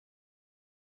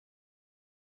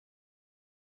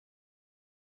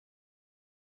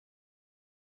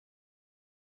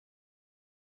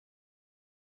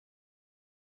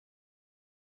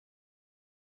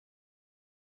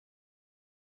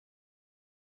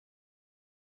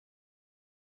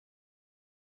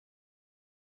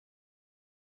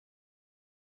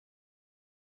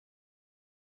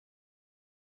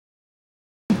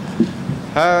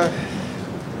I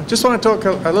just want to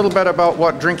talk a little bit about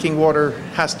what drinking water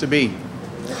has to be.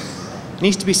 It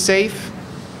needs to be safe,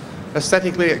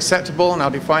 aesthetically acceptable, and I'll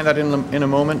define that in a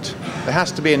moment. There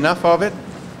has to be enough of it.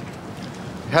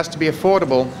 It has to be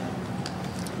affordable,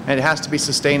 and it has to be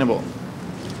sustainable.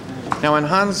 Now, when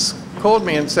Hans called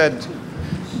me and said,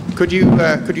 could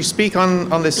you speak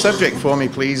on this subject for me,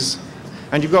 please?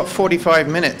 And you've got 45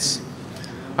 minutes.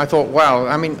 I thought, wow,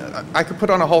 I mean, I could put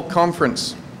on a whole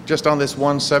conference just on this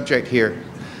one subject here.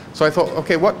 So I thought,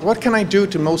 okay, what can I do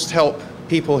to most help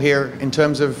people here in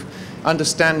terms of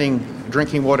understanding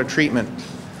drinking water treatment?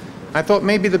 I thought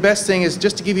maybe the best thing is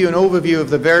just to give you an overview of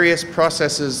the various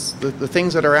processes, the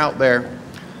things that are out there,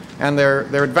 and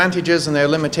their advantages and their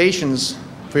limitations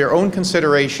for your own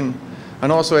consideration,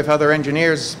 and also if other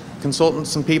engineers,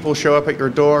 consultants, and people show up at your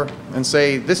door and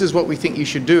say, this is what we think you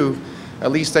should do,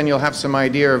 at least then you'll have some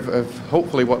idea of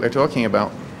hopefully what they're talking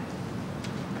about.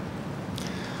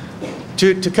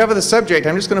 To cover the subject,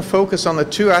 I'm just going to focus on the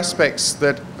two aspects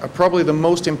that are probably the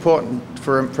most important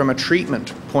from a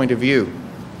treatment point of view,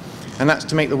 and that's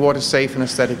to make the water safe and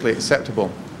aesthetically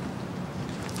acceptable.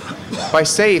 By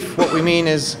safe, what we mean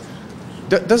is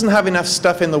doesn't have enough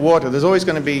stuff in the water. There's always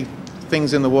going to be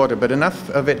things in the water, but enough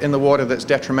of it in the water that's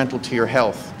detrimental to your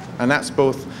health, and that's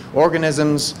both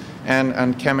organisms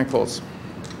and chemicals.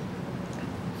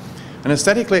 And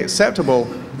aesthetically acceptable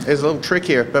is a little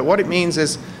trickier, but what it means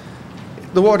is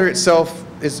the water itself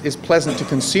is pleasant to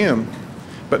consume,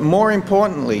 but more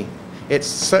importantly, it's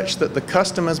such that the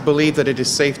customers believe that it is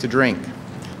safe to drink.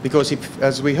 Because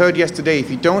as we heard yesterday,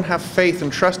 if you don't have faith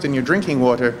and trust in your drinking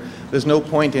water, there's no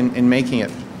point in making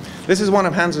it. This is one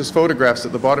of Hans's photographs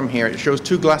at the bottom here. It shows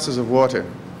 2 glasses of water.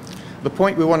 The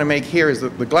point we want to make here is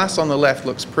that the glass on the left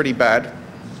looks pretty bad,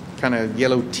 kind of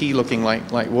yellow tea looking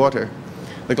like water.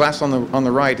 The glass on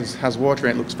the right has water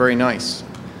and it looks very nice.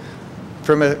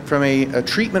 From a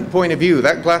treatment point of view,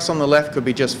 that glass on the left could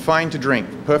be just fine to drink,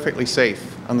 perfectly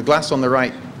safe, and the glass on the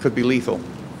right could be lethal.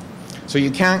 So you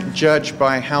can't judge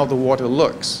by how the water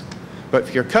looks, but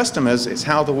for your customers, it's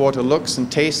how the water looks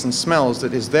and tastes and smells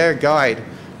that is their guide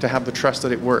to have the trust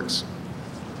that it works.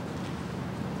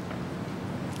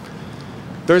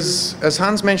 There's, as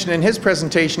Hans mentioned in his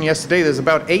presentation yesterday, there's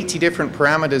about 80 different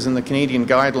parameters in the Canadian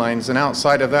guidelines, and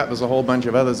outside of that, there's a whole bunch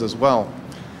of others as well.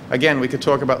 Again, we could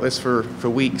talk about this for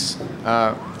weeks.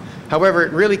 However,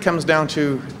 it really comes down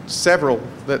to several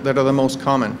that are the most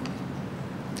common.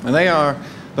 And they are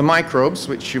the microbes,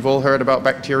 which you've all heard about,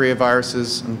 bacteria,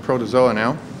 viruses, and protozoa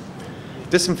now.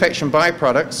 Disinfection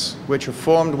byproducts, which are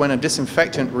formed when a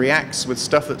disinfectant reacts with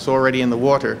stuff that's already in the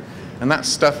water. And that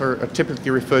stuff are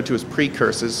typically referred to as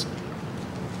precursors.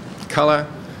 Color,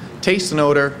 taste and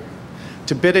odor,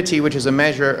 turbidity, which is a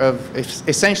measure of,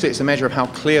 essentially it's a measure of how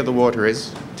clear the water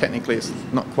is. Technically it's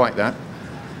not quite that.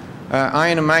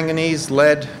 Iron and manganese,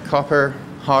 lead, copper,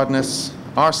 hardness,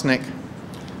 arsenic,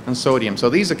 and sodium. So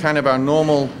these are kind of our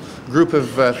normal group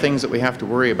of things that we have to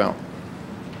worry about.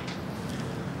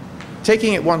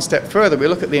 Taking it one step further, we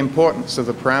look at the importance of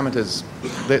the parameters.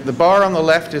 The bar on the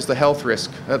left is the health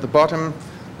risk. At the bottom,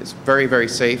 it's very, very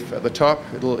safe. At the top,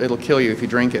 it'll kill you if you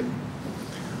drink it.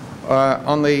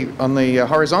 On the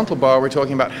horizontal bar, we're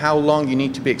talking about how long you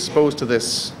need to be exposed to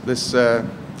this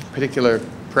particular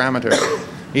parameter.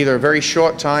 Either a very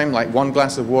short time, like 1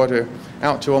 glass of water,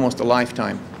 out to almost a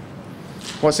lifetime.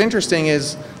 What's interesting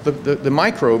is the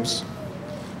microbes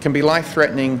can be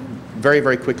life-threatening very,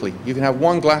 very quickly. You can have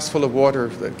 1 glass full of water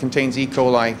that contains E.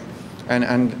 coli,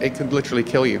 and it could literally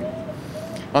kill you.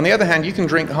 On the other hand, you can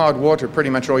drink hard water pretty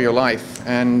much all your life,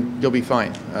 and you'll be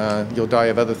fine. You'll die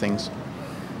of other things.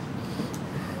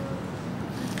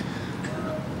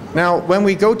 Now, when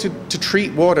we go to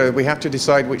treat water, we have to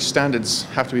decide which standards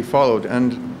have to be followed.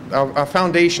 And our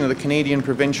foundation are the Canadian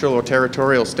provincial or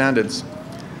territorial standards.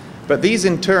 But these,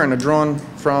 in turn, are drawn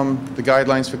from the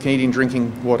guidelines for Canadian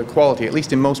drinking water quality, at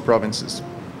least in most provinces.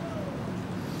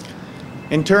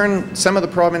 In turn, some of the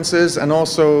provinces and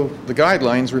also the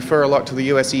guidelines refer a lot to the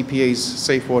US EPA's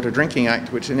Safe Water Drinking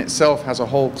Act, which in itself has a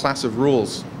whole class of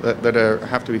rules that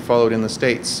have to be followed in the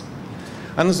States.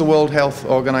 And there's the World Health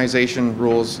Organization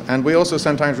rules, and we also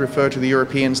sometimes refer to the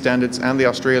European standards and the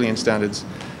Australian standards.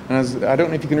 And I don't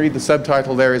know if you can read the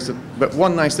subtitle there, but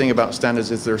one nice thing about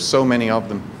standards is there are so many of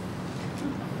them.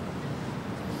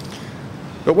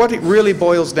 But what it really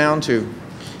boils down to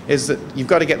is that you've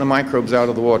got to get the microbes out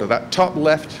of the water. That top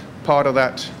left part of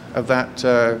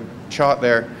that chart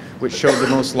there, which showed the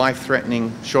most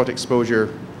life-threatening short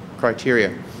exposure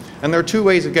criteria. And there are 2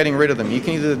 ways of getting rid of them. You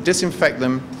can either disinfect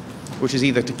them, which is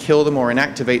either to kill them or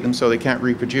inactivate them so they can't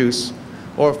reproduce,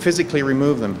 or physically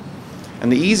remove them.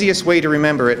 And the easiest way to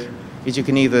remember it is you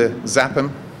can either zap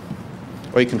them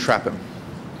or you can trap them.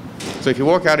 So if you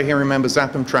walk out of here, remember,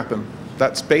 zap them, trap them.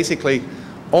 That's basically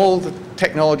all the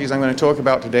technologies I'm going to talk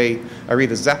about today are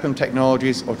either zap them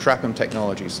technologies or trap them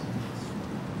technologies.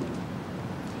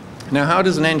 Now, how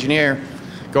does an engineer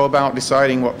go about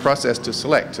deciding what process to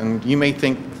select? And you may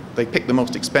think they pick the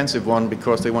most expensive one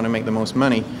because they want to make the most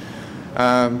money.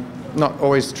 Not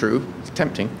always true. It's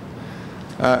tempting.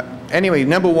 Anyway,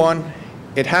 number one,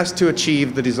 it has to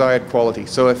achieve the desired quality.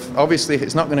 So obviously if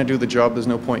it's not going to do the job, there's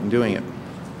no point in doing it.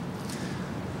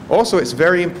 Also, it's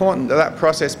very important that that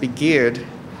process be geared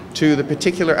to the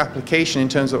particular application in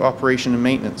terms of operation and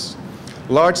maintenance.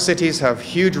 Large cities have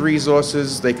huge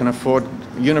resources. They can afford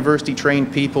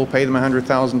university-trained people, pay them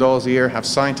 $100,000 a year, have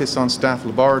scientists on staff,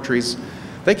 laboratories.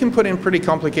 They can put in pretty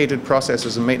complicated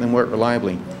processes and make them work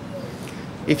reliably.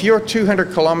 If you're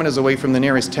 200 kilometers away from the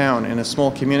nearest town in a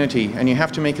small community and you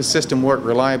have to make a system work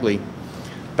reliably,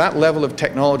 that level of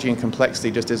technology and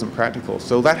complexity just isn't practical.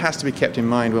 So that has to be kept in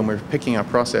mind when we're picking our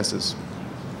processes.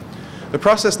 The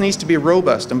process needs to be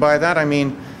robust, and by that I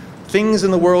mean things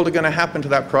in the world are going to happen to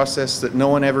that process that no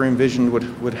one ever envisioned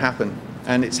would happen.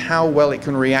 And it's how well it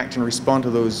can react and respond to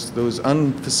those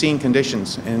unforeseen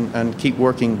conditions and keep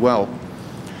working well.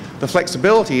 The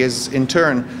flexibility is, in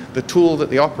turn, the tool that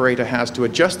the operator has to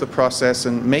adjust the process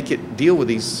and make it deal with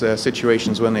these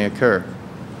situations when they occur.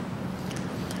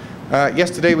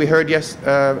 Yesterday we heard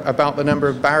about the number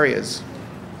of barriers.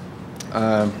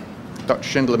 Dr.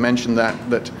 Schindler mentioned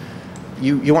that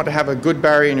you want to have a good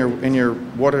barrier in your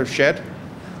watershed.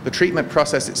 The treatment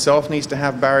process itself needs to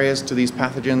have barriers to these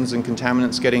pathogens and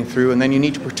contaminants getting through, and then you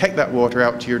need to protect that water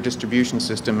out to your distribution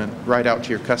system and right out to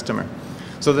your customer.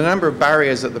 So the number of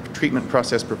barriers that the treatment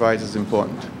process provides is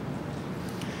important.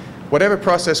 Whatever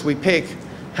process we pick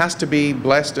has to be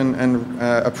blessed and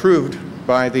approved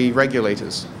by the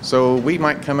regulators. So we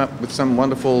might come up with some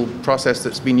wonderful process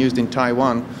that's been used in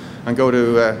Taiwan and go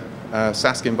to a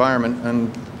SASC environment,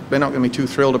 and they're not going to be too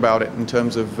thrilled about it in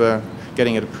terms of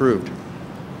getting it approved.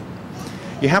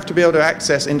 You have to be able to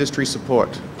access industry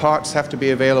support. Parts have to be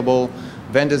available.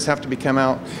 Vendors have to be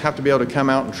able to come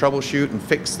out and troubleshoot and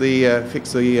fix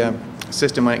the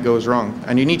system when it goes wrong.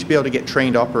 And you need to be able to get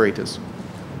trained operators.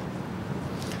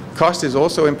 Cost is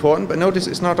also important, but notice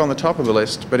it's not on the top of the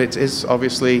list, but it is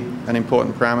obviously an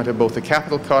important parameter, both the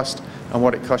capital cost and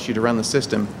what it costs you to run the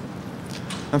system.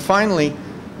 And finally,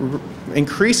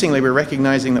 increasingly we're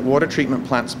recognizing that water treatment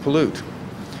plants pollute.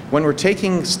 When we're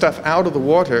taking stuff out of the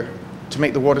water to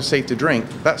make the water safe to drink,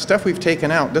 that stuff we've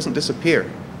taken out doesn't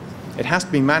disappear. It has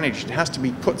to be managed. It has to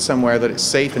be put somewhere that it's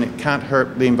safe and it can't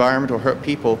hurt the environment or hurt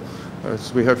people.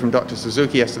 As we heard from Dr.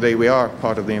 Suzuki yesterday, we are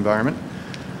part of the environment.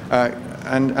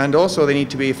 And also they need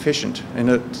to be efficient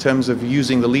in terms of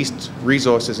using the least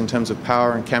resources in terms of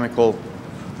power and chemical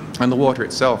and the water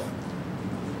itself.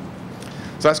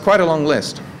 So that's quite a long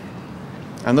list.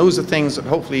 And those are things that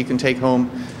hopefully you can take home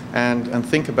and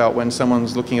think about when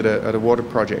someone's looking at a water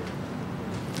project.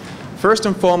 First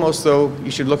and foremost, though,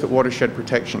 you should look at watershed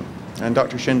protection. And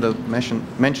Dr. Schindler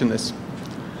mentioned this.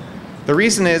 The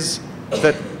reason is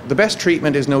that the best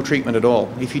treatment is no treatment at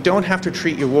all. If you don't have to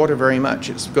treat your water very much,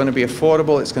 it's going to be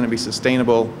affordable, it's going to be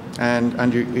sustainable,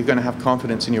 and you're going to have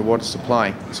confidence in your water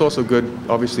supply. It's also good,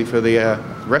 obviously, for the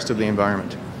rest of the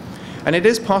environment. And it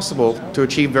is possible to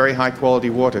achieve very high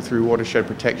quality water through watershed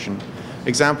protection.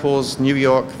 Examples, New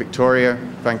York, Victoria,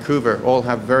 Vancouver, all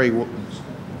have very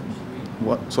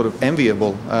sort of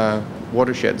enviable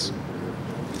watersheds.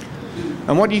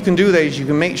 And what you can do there is you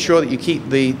can make sure that you keep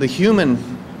the human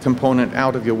component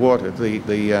out of your water. The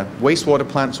wastewater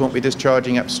plants won't be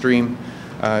discharging upstream.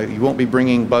 You won't be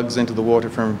bringing bugs into the water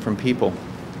from people.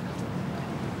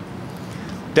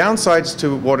 Downsides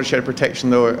to watershed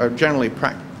protection, though, are generally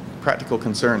practical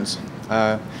concerns.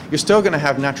 You're still going to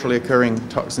have naturally occurring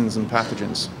toxins and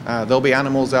pathogens. There'll be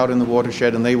animals out in the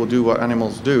watershed and they will do what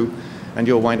animals do, and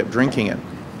you'll wind up drinking it.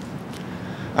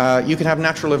 You can have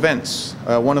natural events.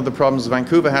 One of the problems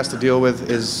Vancouver has to deal with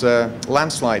is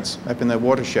landslides up in their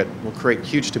watershed will create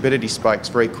huge turbidity spikes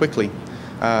very quickly,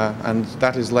 and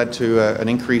that has led to an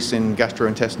increase in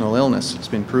gastrointestinal illness. It's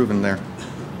been proven there.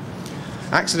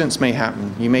 Accidents may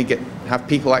happen. You may have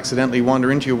people accidentally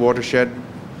wander into your watershed.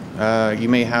 You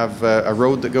may have a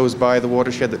road that goes by the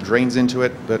watershed that drains into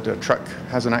it, that a truck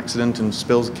has an accident and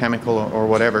spills a chemical or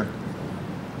whatever.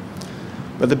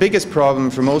 But the biggest problem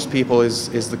for most people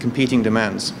is the competing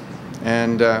demands.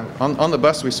 And on the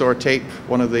bus we saw a tape,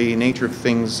 one of the nature of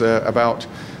things about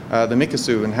the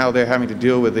Mikisew and how they're having to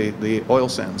deal with the oil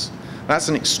sands. That's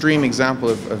an extreme example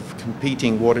of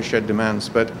competing watershed demands.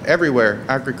 But everywhere,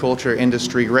 agriculture,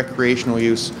 industry, recreational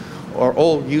use, or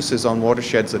all uses on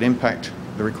watersheds that impact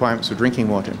the requirements for drinking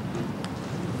water.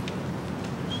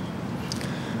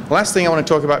 The last thing I want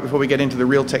to talk about before we get into the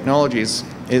real technologies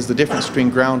is the difference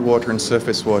between groundwater and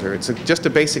surface water. It's just a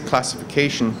basic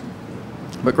classification,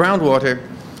 but groundwater,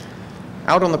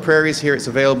 out on the prairies here, it's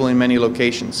available in many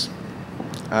locations.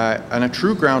 And a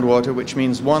true groundwater, which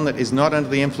means one that is not under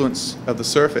the influence of the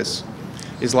surface,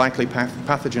 is likely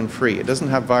pathogen-free. It doesn't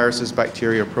have viruses,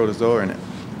 bacteria, or protozoa in it.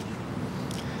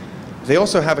 They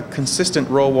also have a consistent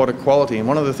raw water quality, and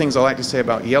one of the things I like to say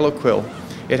about yellow quill,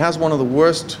 it has one of the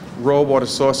worst raw water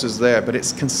sources there, but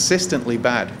it's consistently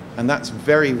bad, and that's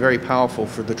very, very powerful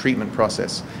for the treatment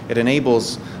process. It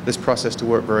enables this process to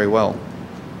work very well.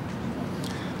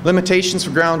 Limitations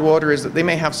for groundwater is that they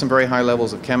may have some very high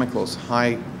levels of chemicals,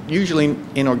 usually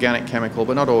inorganic chemical,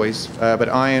 but not always, but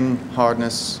iron,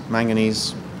 hardness,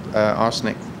 manganese,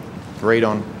 arsenic,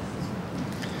 radon.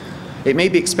 It may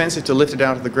be expensive to lift it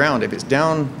out of the ground. If it's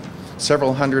down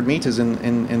several hundred meters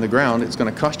in the ground, it's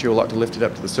going to cost you a lot to lift it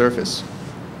up to the surface.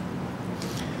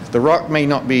 The rock may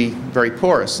not be very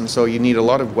porous, and so you need a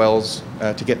lot of wells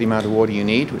to get the amount of water you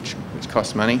need, which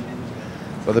costs money.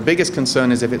 But the biggest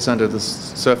concern is if it's under the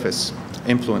surface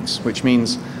influence, which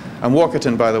means, and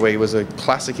Walkerton, by the way, was a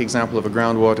classic example of a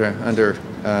groundwater under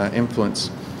influence,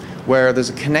 where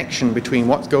there's a connection between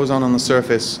what goes on the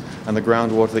surface and the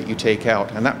groundwater that you take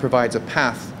out, and that provides a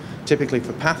path, typically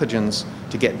for pathogens,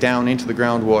 to get down into the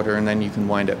groundwater, and then you can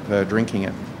wind up drinking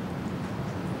it.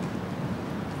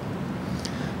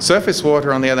 Surface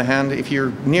water, on the other hand, if you're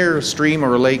near a stream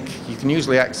or a lake, you can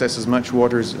usually access as much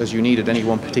water as you need at any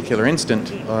one particular instant.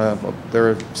 There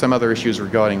are some other issues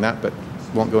regarding that, but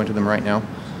won't go into them right now.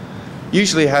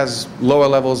 Usually has lower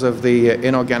levels of the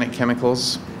inorganic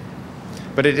chemicals,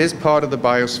 but it is part of the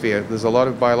biosphere. There's a lot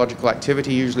of biological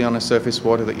activity usually on the surface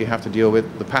water that you have to deal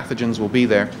with. The pathogens will be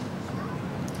there.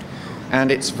 And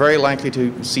it's very likely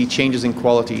to see changes in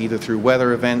quality either through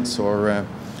weather events or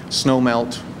snow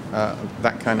melt,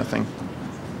 that kind of thing.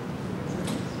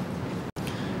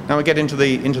 Now we get into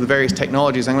the various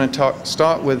technologies. I'm going to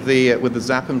start with the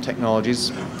ZAPM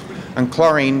technologies, and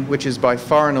chlorine, which is by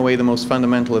far and away the most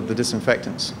fundamental of the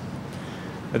disinfectants.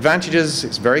 Advantages: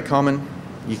 it's very common.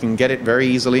 You can get it very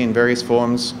easily in various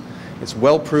forms. It's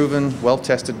well proven, well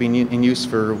tested, been in use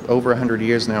for over 100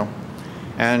 years now,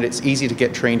 and it's easy to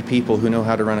get trained people who know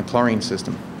how to run a chlorine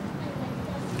system.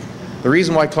 The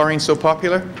reason why chlorine is so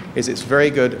popular is it's very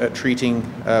good at treating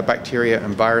bacteria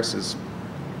and viruses.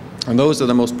 And those are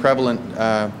the most prevalent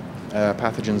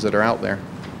pathogens that are out there.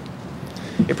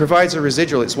 It provides a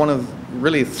residual. It's one of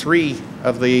really three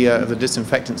of the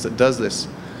disinfectants that does this.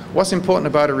 What's important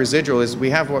about a residual is we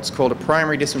have what's called a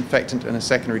primary disinfectant and a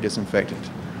secondary disinfectant.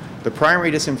 The primary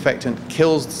disinfectant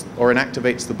kills or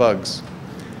inactivates the bugs.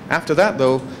 After that,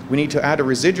 though, we need to add a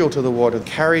residual to the water that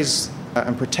carries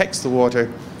and protects the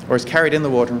water, or is carried in the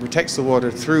water and protects the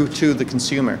water through to the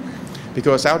consumer.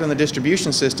 Because out in the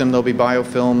distribution system, there'll be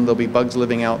biofilm, there'll be bugs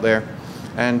living out there,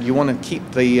 and you want to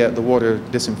keep the water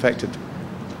disinfected.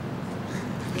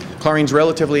 Chlorine's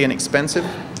relatively inexpensive,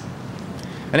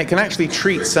 and it can actually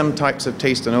treat some types of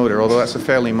taste and odor, although that's a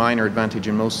fairly minor advantage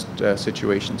in most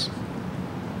situations.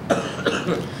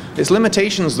 Its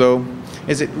limitations, though,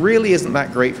 is it really isn't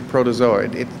that great for protozoa.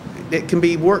 It can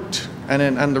be worked,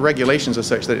 and the regulations are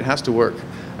such that it has to work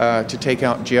to take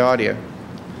out Giardia,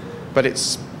 but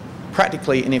it's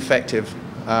practically ineffective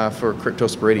for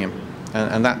Cryptosporidium,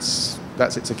 and that's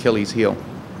its Achilles heel.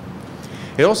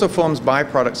 It also forms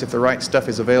byproducts if the right stuff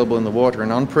is available in the water,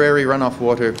 and on prairie runoff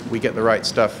water we get the right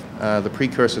stuff. The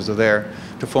precursors are there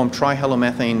to form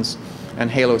trihalomethanes and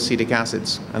haloacetic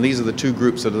acids, and these are the two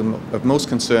groups that are of most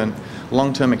concern.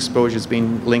 Long-term exposure has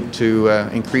been linked to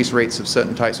increased rates of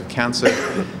certain types of cancer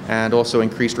and also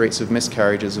increased rates of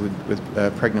miscarriages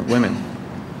with pregnant women.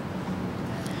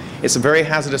 It's a very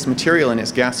hazardous material in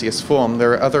its gaseous form.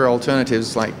 There are other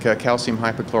alternatives like calcium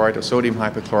hypochlorite or sodium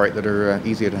hypochlorite that are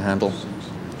easier to handle.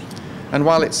 And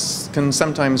while it can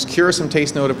sometimes cure some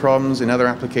taste and odor problems, in other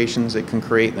applications it can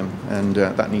create them, and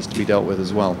that needs to be dealt with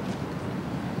as well.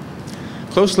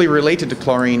 Closely related to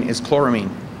chlorine is chloramine.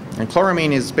 And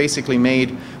chloramine is basically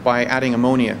made by adding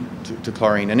ammonia to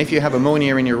chlorine. And if you have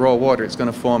ammonia in your raw water, it's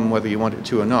going to form whether you want it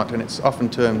to or not. And it's often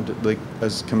termed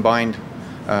as combined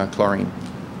chlorine.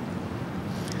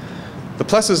 The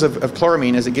pluses of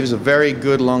chloramine is it gives a very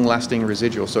good long-lasting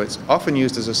residual. So it's often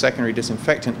used as a secondary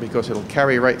disinfectant because it'll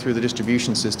carry right through the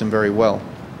distribution system very well.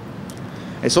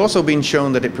 It's also been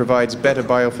shown that it provides better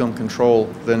biofilm control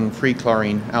than free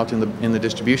chlorine out in the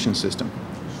distribution system.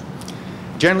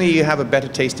 Generally, you have a better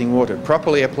tasting water.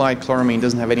 Properly applied chloramine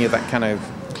doesn't have any of that kind of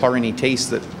chlorine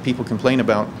taste that people complain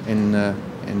about in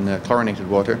chlorinated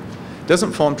water. It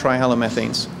doesn't form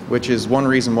trihalomethanes, which is one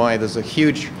reason why there's a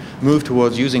huge move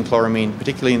towards using chloramine,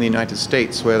 particularly in the United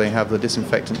States, where they have the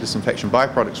disinfection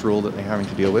byproducts rule that they're having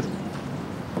to deal with.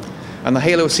 And the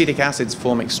haloacetic acids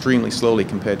form extremely slowly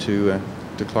compared to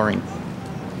chlorine.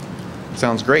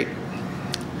 Sounds great.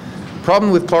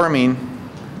 Problem with chloramine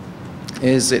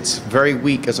is it's very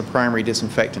weak as a primary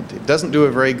disinfectant. It doesn't do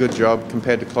a very good job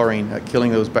compared to chlorine at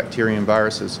killing those bacteria and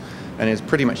viruses, and is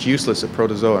pretty much useless at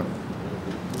protozoa.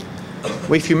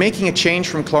 Well, if you're making a change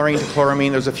from chlorine to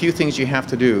chloramine, there's a few things you have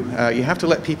to do. You have to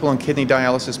let people on kidney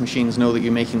dialysis machines know that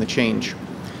you're making the change,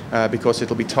 because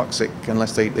it'll be toxic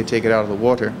unless they take it out of the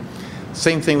water.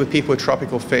 Same thing with people with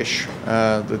tropical fish.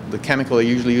 The chemical they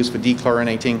usually use for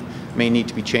dechlorinating may need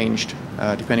to be changed,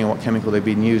 depending on what chemical they've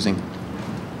been using.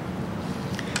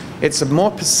 It's a more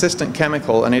persistent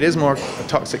chemical, and it is more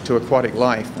toxic to aquatic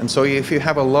life. And so if you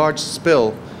have a large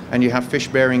spill and you have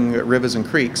fish-bearing rivers and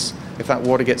creeks, if that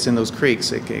water gets in those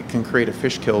creeks, it can create a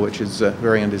fish kill, which is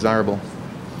very undesirable.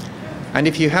 And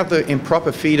if you have the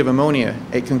improper feed of ammonia,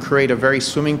 it can create a very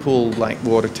swimming pool-like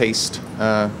water taste,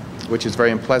 which is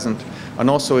very unpleasant, and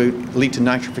also lead to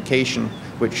nitrification,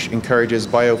 which encourages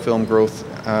biofilm growth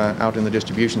out in the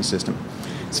distribution system.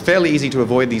 It's fairly easy to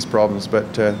avoid these problems,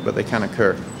 but they can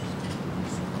occur.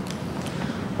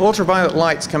 Ultraviolet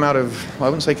lights come out of, well, I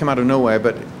wouldn't say come out of nowhere,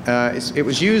 but it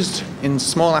was used in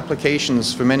small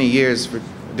applications for many years for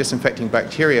disinfecting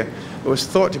bacteria. It was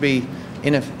thought to be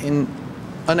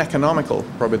uneconomical,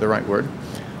 probably the right word,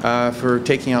 for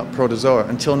taking out protozoa,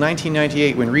 until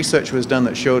 1998, when research was done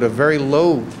that showed a very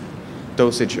low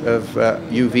dosage of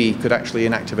UV could actually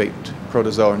inactivate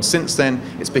protozoa. And since then,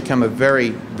 it's become a very,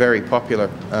 very popular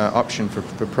option for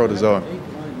protozoa.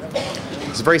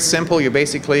 It's very simple. You're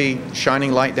basically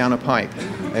shining light down a pipe.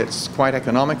 It's quite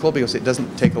economical because it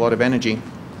doesn't take a lot of energy.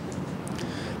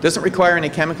 It doesn't require any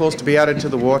chemicals to be added to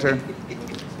the water.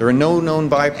 There are no known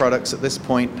byproducts at this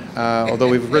point, although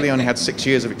we've really only had 6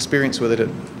 years of experience with it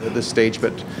at this stage.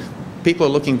 But people are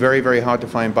looking very, very hard to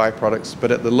find byproducts.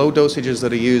 But at the low dosages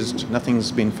that are used, nothing's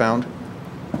been found.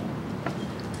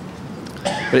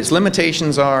 But its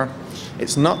limitations are,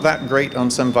 it's not that great on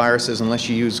some viruses unless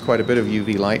you use quite a bit of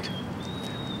UV light.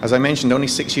 As I mentioned, only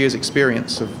 6 years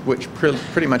experience, of which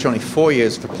pretty much only 4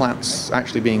 years for plants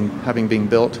actually having been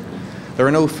built. There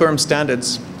are no firm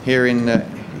standards here in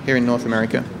North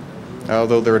America,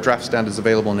 although there are draft standards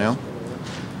available now.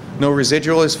 No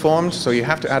residual is formed, so you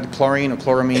have to add chlorine or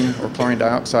chloramine or chlorine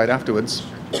dioxide afterwards.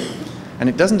 And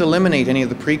it doesn't eliminate any of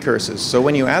the precursors, so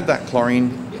when you add that chlorine,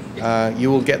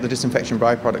 you will get the disinfection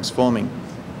byproducts forming.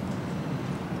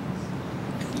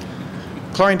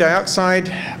 Chlorine dioxide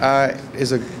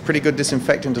is a pretty good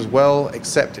disinfectant as well,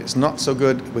 except it's not so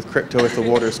good with crypto if the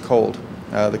water is cold.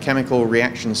 The chemical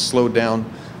reactions slow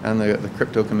down and the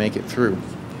crypto can make it through.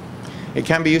 It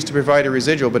can be used to provide a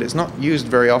residual, but it's not used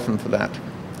very often for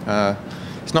that.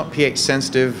 It's not pH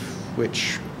sensitive,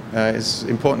 which is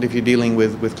important if you're dealing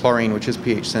with chlorine, which is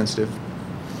pH sensitive.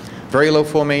 Very low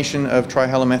formation of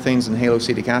trihalomethanes and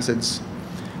haloacetic acids.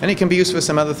 And it can be used for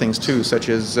some other things too, such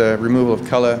as removal of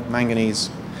color, manganese,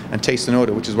 and taste and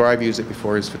odor, which is where I've used it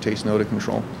before, is for taste and odor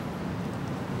control.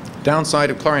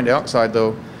 Downside of chlorine dioxide,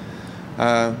 though,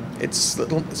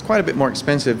 it's quite a bit more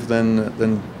expensive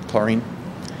than chlorine.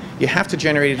 You have to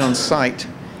generate it on site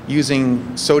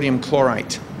using sodium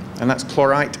chlorite, and that's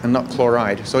chlorite and not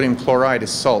chloride. Sodium chloride is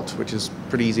salt, which is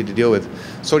pretty easy to deal with.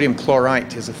 Sodium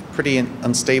chlorite is a pretty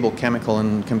unstable chemical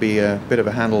and can be a bit of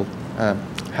a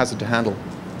hazard to handle.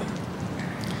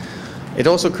 It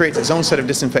also creates its own set of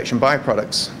disinfection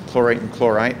byproducts, chlorate and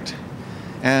chlorite,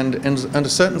 and under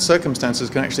certain circumstances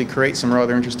can actually create some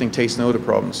rather interesting taste and odor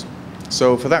problems.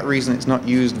 So for that reason, it's not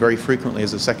used very frequently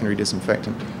as a secondary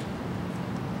disinfectant.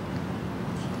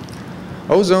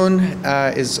 Ozone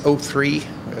is O3,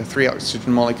 3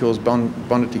 oxygen molecules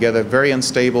bonded together, very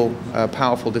unstable,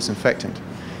 powerful disinfectant.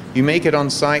 You make it on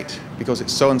site because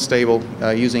it's so unstable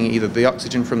using either the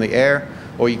oxygen from the air,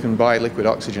 or you can buy liquid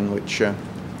oxygen, which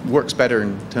works better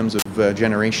in terms of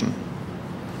generation.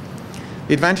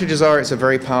 The advantages are it's a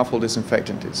very powerful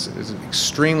disinfectant. It's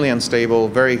extremely unstable,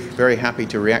 very, very happy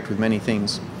to react with many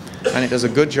things. And it does a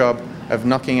good job of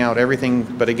knocking out everything,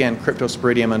 but again,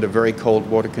 cryptosporidium under very cold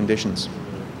water conditions.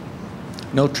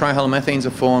 No trihalomethanes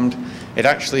are formed. It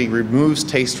actually removes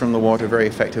taste from the water very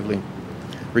effectively,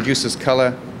 reduces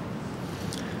color,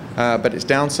 but its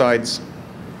downsides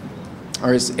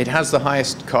are it has the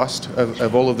highest cost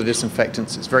of all of the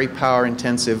disinfectants. It's very power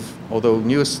intensive, although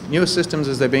newer systems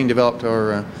as they're being developed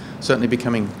are certainly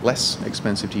becoming less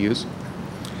expensive to use.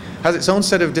 Has its own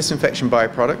set of disinfection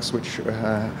byproducts which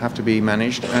have to be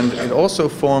managed, and it also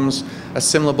forms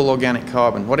assimilable organic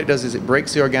carbon. What it does is it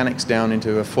breaks the organics down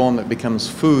into a form that becomes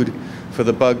food for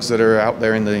the bugs that are out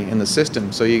there in the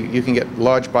system. So you can get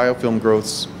large biofilm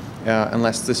growths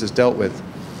unless this is dealt with.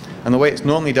 And the way it's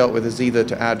normally dealt with is either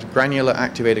to add granular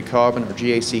activated carbon or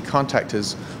GAC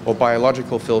contactors or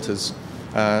biological filters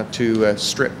to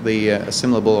strip the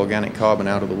assimilable organic carbon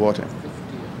out of the water.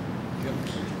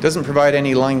 Doesn't provide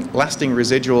any lasting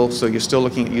residual, so you're still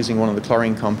looking at using one of the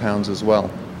chlorine compounds as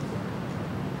well.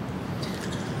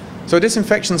 So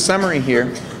disinfection summary here.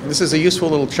 This is a useful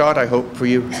little chart, I hope, for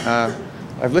you.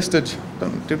 I've listed,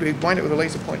 did we wind it with a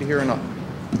laser pointer here or not?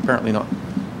 Apparently not.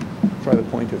 Try the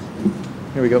pointer.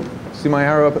 Here we go. See my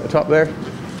arrow up at the top there?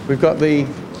 We've got the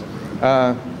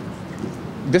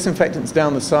disinfectants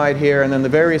down the side here, and then the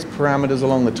various parameters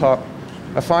along the top.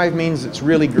 A 5 means it's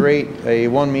really great. A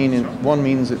 1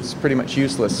 means it's pretty much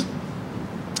useless.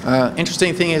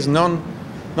 Interesting thing is none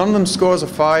of them scores a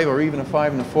 5 or even a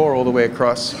 5 and a 4 all the way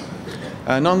across.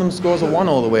 None of them scores a 1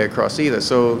 all the way across either,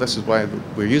 so this is why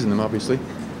we're using them, obviously.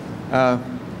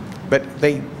 But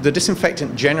the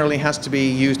disinfectant generally has to be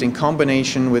used in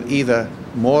combination with either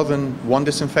more than one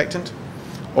disinfectant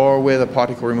or with a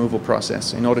particle removal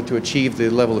process in order to achieve the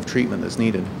level of treatment that's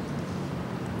needed.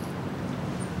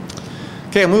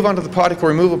 Okay, I'll move on to the particle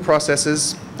removal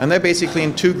processes, and they're basically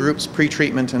in 2 groups,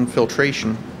 pre-treatment and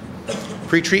filtration.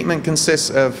 Pre-treatment consists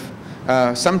of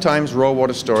sometimes raw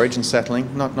water storage and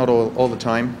settling, not all the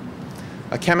time,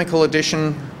 a chemical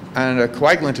addition and a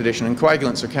coagulant addition, and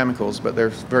coagulants are chemicals, but they're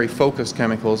very focused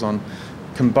chemicals on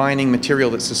combining material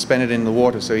that's suspended in the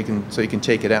water so you can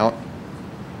take it out.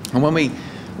 And when we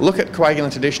look at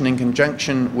coagulant addition in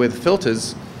conjunction with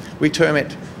filters, we term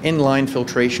it inline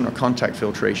filtration or contact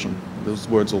filtration. Those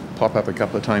words will pop up a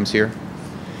couple of times here.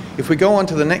 If we go on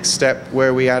to the next step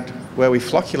where we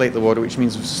flocculate the water, which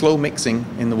means slow mixing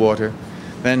in the water,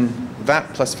 then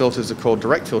that plus filters are called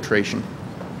direct filtration.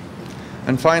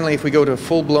 And finally, if we go to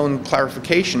full-blown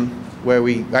clarification, where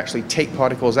we actually take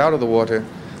particles out of the water,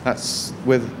 that's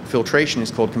with filtration is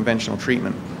called conventional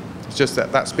treatment. It's just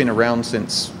that that's been around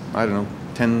since, I don't know,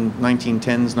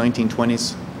 1910s,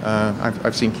 1920s.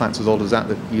 I've seen plants as old as that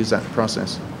use that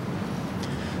process.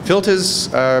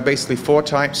 Filters are basically 4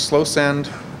 types: slow sand,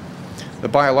 the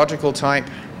biological type,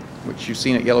 which you've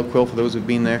seen at Yellow Quill for those who've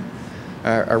been there,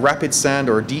 a rapid sand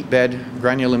or a deep bed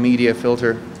granular media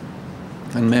filter,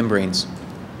 and membranes.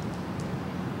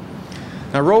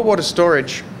 Now, raw water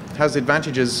storage has the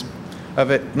advantages of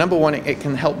it. Number one, it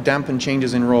can help dampen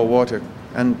changes in raw water,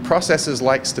 and processes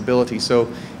like stability. So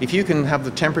if you can have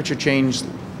the temperature change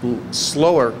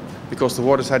slower because the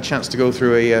water's had a chance to go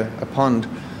through a pond,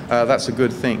 that's a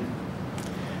good thing.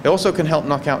 It also can help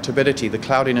knock out turbidity, the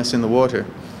cloudiness in the water,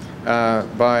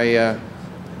 by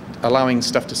allowing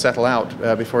stuff to settle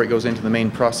out before it goes into the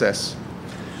main process.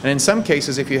 And in some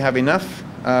cases, if you have enough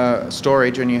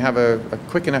storage and you have a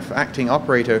quick enough acting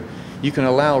operator, you can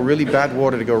allow really bad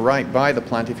water to go right by the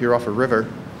plant if you're off a river,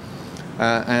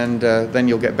 and then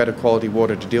you'll get better quality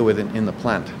water to deal with in the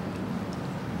plant.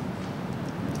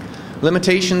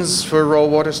 Limitations for raw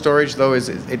water storage, though, is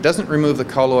it doesn't remove the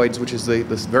colloids, which is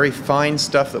this very fine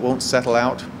stuff that won't settle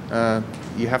out.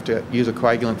 You have to use a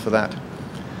coagulant for that.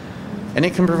 And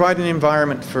it can provide an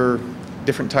environment for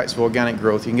different types of organic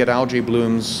growth. You can get algae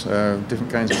blooms,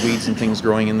 different kinds of weeds and things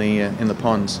growing in the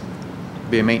ponds.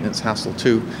 Be a maintenance hassle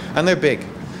too, and they're big.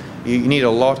 You need a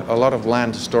lot of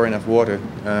land to store enough water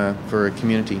for a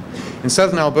community. In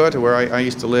southern Alberta, where I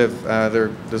used to live,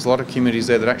 there's a lot of communities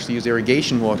there that actually use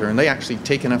irrigation water, and they actually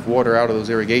take enough water out of those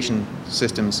irrigation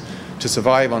systems to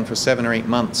survive on for 7 or 8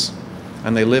 months,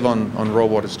 and they live on raw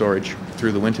water storage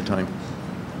through the winter time.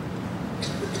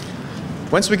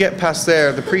 Once we get past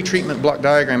there, the pre-treatment block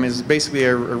diagram is basically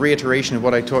a reiteration of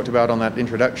what I talked about on that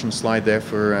introduction slide there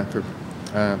for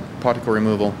particle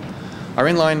removal. Our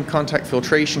inline contact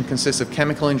filtration consists of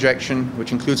chemical injection,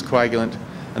 which includes coagulant,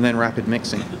 and then rapid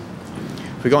mixing.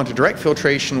 If we go on to direct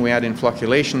filtration, we add in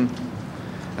flocculation,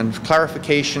 and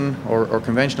clarification or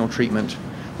conventional treatment,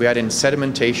 we add in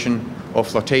sedimentation or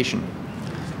flotation.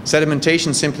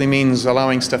 Sedimentation simply means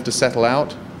allowing stuff to settle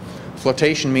out.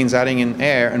 Flotation means adding in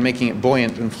air and making it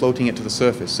buoyant and floating it to the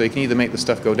surface. So you can either make the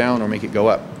stuff go down or make it go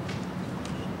up.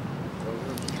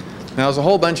 Now, there's a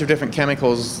whole bunch of different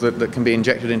chemicals that can be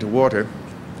injected into water.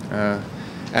 I've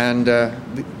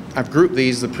grouped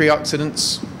these, the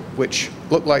preoxidants, which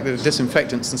look like they're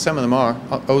disinfectants, and some of them are,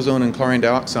 ozone and chlorine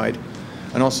dioxide,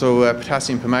 and also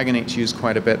potassium permanganate's used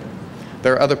quite a bit.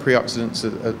 There are other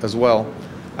preoxidants as well.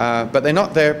 But they're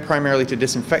not there primarily to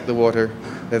disinfect the water.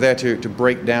 They're there to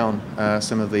break down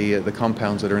some of the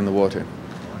compounds that are in the water.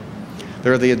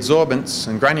 There are the adsorbents,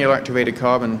 and granular activated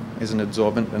carbon is an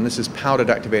adsorbent, and this is powdered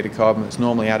activated carbon that's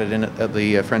normally added in at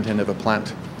the front end of a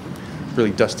plant. Really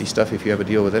dusty stuff if you ever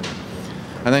deal with it.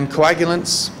 And then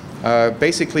coagulants,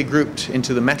 basically grouped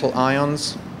into the metal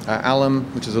ions, alum,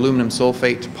 which is aluminum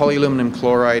sulfate, polyaluminum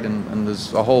chloride, and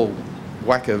there's a whole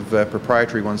whack of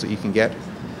proprietary ones that you can get.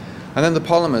 And then the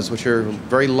polymers, which are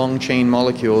very long chain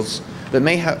molecules that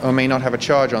may or may not have a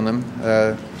charge on them.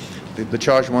 The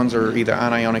charged ones are either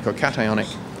anionic or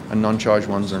cationic, and non-charged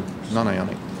ones are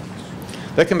non-ionic.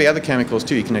 There can be other chemicals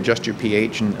too. You can adjust your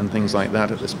pH and things like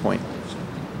that at this point.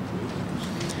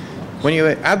 When you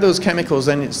add those chemicals,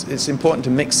 then it's important to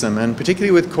mix them, and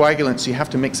particularly with coagulants, you have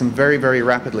to mix them very, very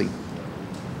rapidly.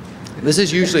 This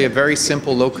is usually a very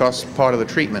simple, low-cost part of the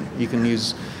treatment. You can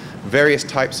use various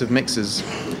types of mixes,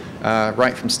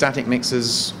 right from static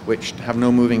mixes, which have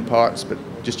no moving parts, but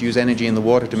just use energy in the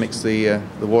water to mix the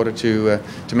water to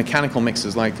mechanical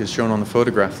mixes like is shown on the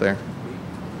photograph there.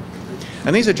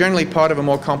 And these are generally part of a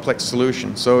more complex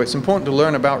solution, so it's important to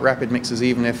learn about rapid mixes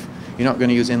even if you're not going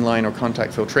to use inline or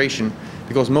contact filtration,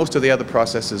 because most of the other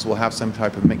processes will have some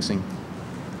type of mixing.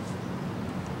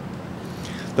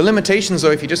 The limitations,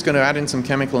 though, if you're just going to add in some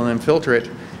chemical and then filter it,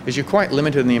 is you're quite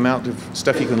limited in the amount of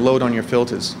stuff you can load on your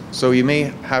filters. So you may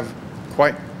have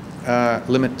quite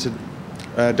limited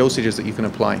dosages that you can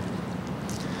apply.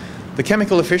 The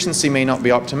chemical efficiency may not be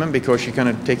optimum because you're kind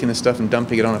of taking this stuff and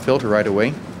dumping it on a filter right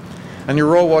away. And your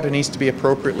raw water needs to be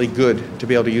appropriately good to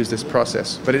be able to use this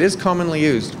process. But it is commonly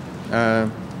used.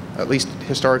 At least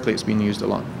historically it's been used a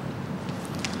lot.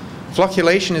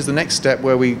 Flocculation is the next step,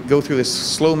 where we go through this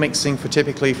slow mixing for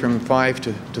typically from 5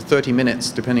 to 30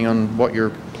 minutes, depending on what your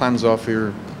plans are for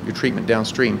your treatment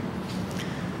downstream.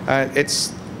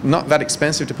 It's not that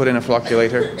expensive to put in a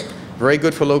flocculator. Very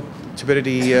good for low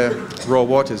turbidity raw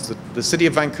waters. The city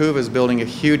of Vancouver is building a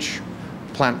huge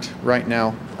plant right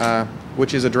now,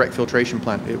 which is a direct filtration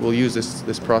plant. It will use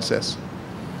this process.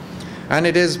 And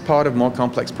it is part of more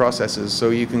complex processes,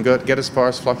 so you can get as far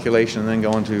as flocculation and then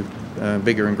go on to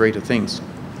bigger and greater things.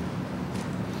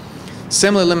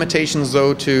 Similar limitations,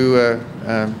 though, to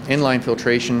inline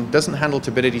filtration. Doesn't handle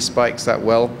turbidity spikes that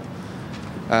well.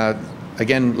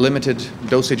 Again, limited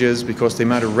dosages because the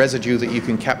amount of residue that you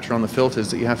can capture on the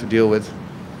filters that you have to deal with.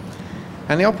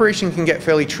 And the operation can get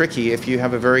fairly tricky if you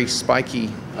have a very spiky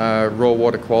raw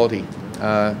water quality.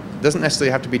 Doesn't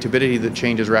necessarily have to be turbidity that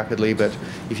changes rapidly, but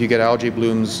if you get algae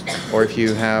blooms or if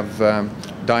you have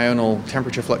diurnal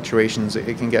temperature fluctuations,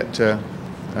 it can get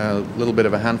a little bit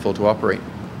of a handful to operate.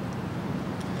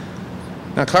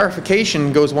 Now,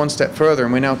 clarification goes one step further,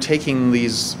 and we're now taking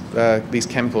these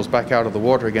chemicals back out of the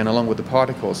water again along with the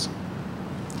particles.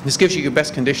 This gives you your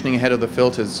best conditioning ahead of the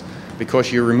filters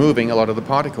because you're removing a lot of the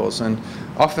particles, and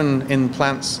often in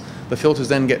plants the filters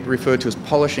then get referred to as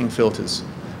polishing filters,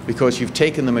 because you've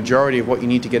taken the majority of what you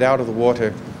need to get out of the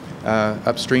water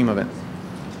upstream of it.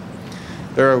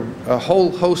 There are a whole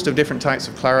host of different types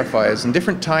of clarifiers, and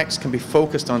different types can be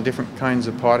focused on different kinds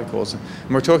of particles. And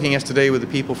we were talking yesterday with the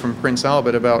people from Prince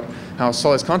Albert about how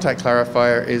solids contact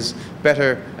clarifier is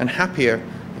better and happier,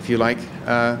 if you like,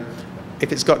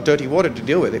 if it's got dirty water to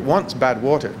deal with. It wants bad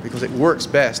water because it works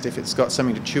best if it's got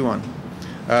something to chew on.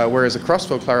 Whereas a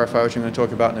crossflow clarifier, which I'm going to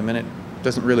talk about in a minute,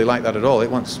 doesn't really like that at all. It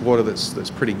wants water that's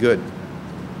pretty good.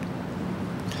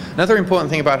 Another important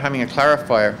thing about having a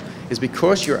clarifier is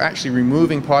because you're actually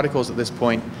removing particles at this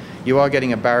point, you are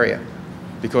getting a barrier,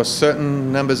 because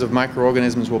certain numbers of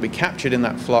microorganisms will be captured in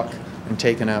that floc and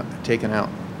taken out.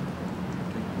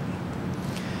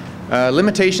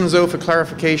 Limitations, though, for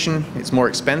clarification: it's more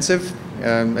expensive.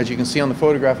 As you can see on the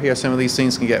photograph here, some of these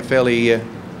things can get fairly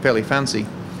fancy.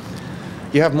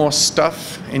 You have more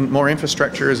stuff, more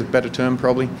infrastructure is a better term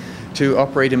probably, to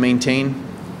operate and maintain.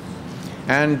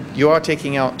 And you are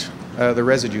taking out the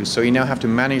residues, so you now have to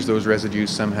manage those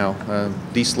residues somehow,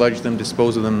 desludge them,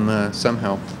 dispose of them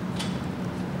somehow.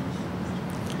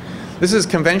 This is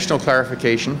conventional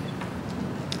clarification,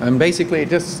 and basically it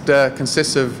just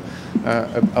consists of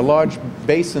a large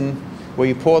basin where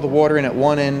you pour the water in at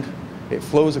one end, it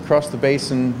flows across the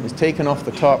basin, is taken off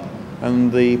the top,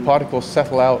 and the particles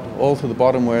settle out all to the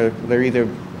bottom where they're either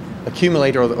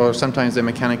accumulate or sometimes they're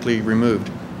mechanically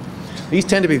removed. These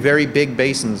tend to be very big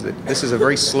basins. This is a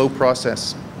very slow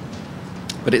process,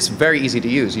 but it's very easy to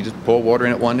use. You just pour water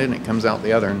in at one end and it comes out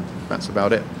the other, and that's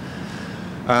about it.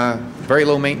 Very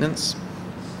low maintenance.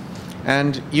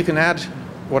 And you can add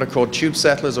what are called tube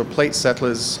settlers or plate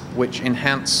settlers, which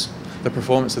enhance the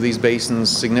performance of these basins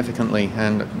significantly.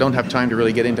 And I don't have time to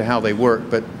really get into how they work,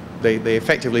 but They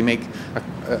effectively make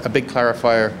a big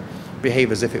clarifier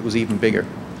behave as if it was even bigger.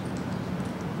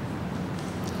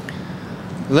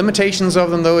 Limitations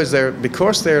of them, though, is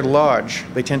because they're large,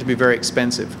 they tend to be very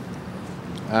expensive.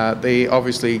 They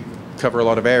obviously cover a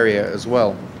lot of area as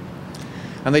well.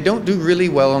 And they don't do really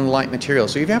well on light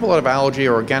materials. So if you have a lot of algae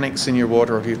or organics in your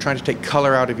water, or if you're trying to take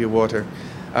color out of your water,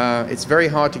 it's very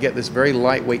hard to get this very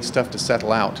lightweight stuff to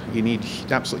settle out. You need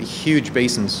absolutely huge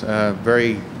basins,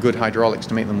 very good hydraulics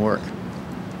to make them work.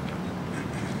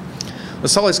 The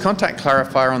solids contact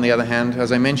clarifier, on the other hand,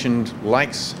 as I mentioned,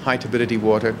 likes high turbidity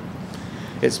water.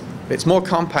 It's more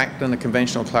compact than a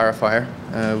conventional clarifier.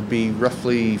 It would be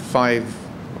roughly five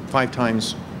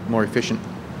times more efficient.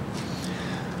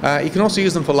 You can also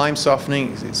use them for lime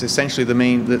softening. It's essentially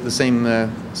the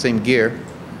same gear.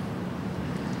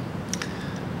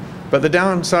 But the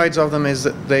downsides of them is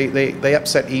that they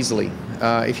upset easily.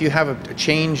 If you have a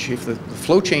change, if the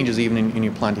flow changes even in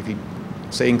your plant, if you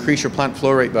say increase your plant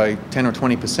flow rate by 10 or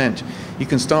 20%, you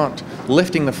can start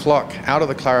lifting the flock out of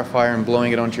the clarifier and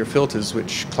blowing it onto your filters,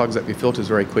 which clogs up your filters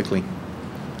very quickly.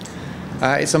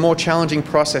 It's a more challenging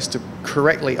process to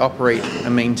correctly operate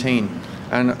and maintain.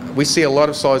 And we see a lot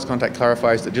of solids contact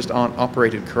clarifiers that just aren't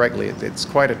operated correctly. It's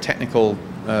quite a technical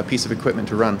piece of equipment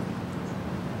to run.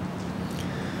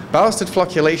 Ballasted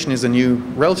flocculation is a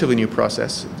relatively new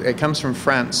process. It comes from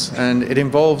France, and it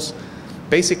involves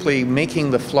basically making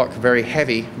the flock very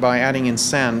heavy by adding in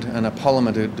sand and a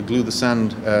polymer to glue the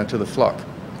sand to the flock.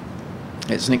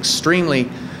 It's an extremely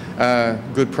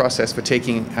good process for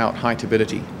taking out high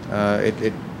turbidity.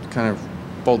 It kind of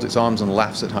folds its arms and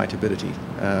laughs at high turbidity.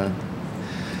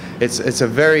 It's a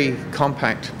very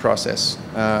compact process,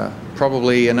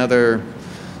 probably another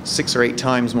 6 or 8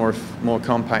 times more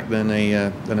compact than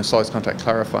a solids contact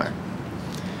clarifier.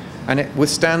 And it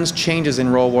withstands changes in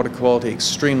raw water quality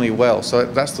extremely well. So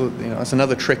that's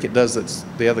another trick it does that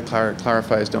the other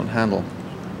clarifiers don't handle.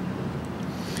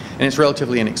 And it's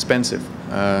relatively inexpensive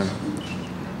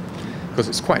because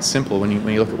it's quite simple when you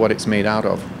look at what it's made out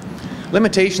of.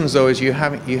 Limitations, though, is you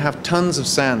have tons of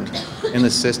sand in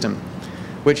this system,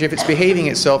 which if it's behaving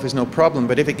itself is no problem,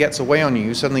 but if it gets away on you,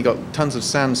 you suddenly got tons of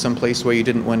sand someplace where you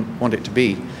didn't want it to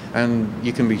be, and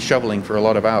you can be shoveling for a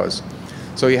lot of hours.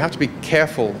 So you have to be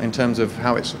careful in terms of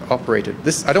how it's operated.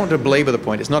 I don't want to belabor the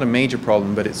point, it's not a major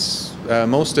problem, but it's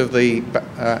most of the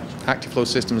active flow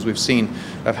systems we've seen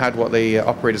have had what the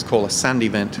operators call a sand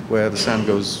event, where the sand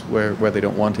goes where they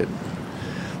don't want it.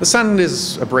 The sand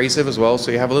is abrasive as well, so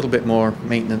you have a little bit more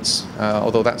maintenance,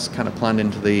 although that's kind of planned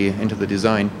into the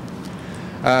design.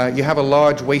 You have a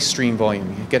large waste stream volume.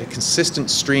 You get a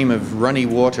consistent stream of runny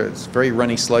water. It's very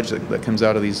runny sludge that comes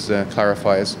out of these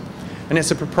clarifiers. And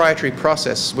it's a proprietary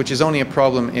process, which is only a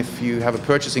problem if you have a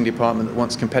purchasing department that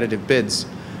wants competitive bids.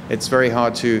 It's very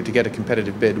hard to get a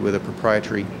competitive bid with a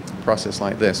proprietary process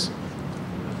like this.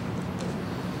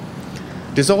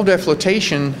 Dissolved air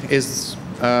flotation is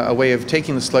a way of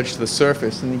taking the sludge to the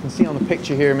surface. And you can see on the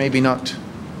picture here, maybe not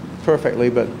perfectly,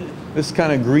 but this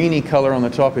kind of greeny color on the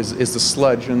top is the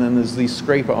sludge, and then there's these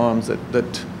scraper arms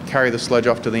that carry the sludge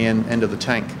off to the end of the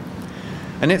tank.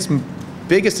 And its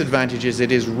biggest advantage is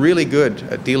it is really good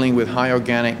at dealing with high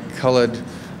organic, colored,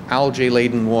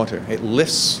 algae-laden water. It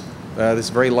lifts this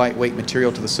very lightweight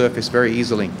material to the surface very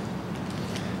easily.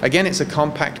 Again, it's a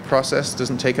compact process,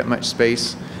 doesn't take up much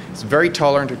space. It's very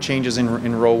tolerant of changes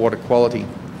in raw water quality.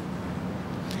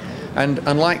 And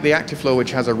unlike the active flow,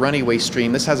 which has a runny waste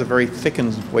stream, this has a very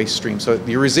thickened waste stream, so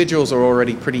the residuals are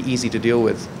already pretty easy to deal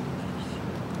with.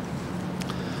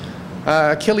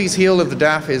 Achilles heel of the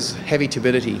DAF is heavy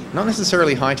turbidity. Not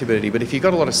necessarily high turbidity, but if you've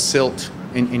got a lot of silt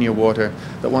in your water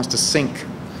that wants to sink,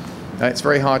 it's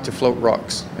very hard to float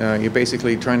rocks. You're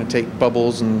basically trying to take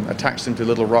bubbles and attach them to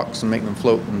little rocks and make them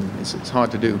float, and it's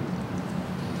hard to do.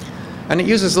 And it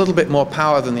uses a little bit more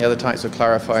power than the other types of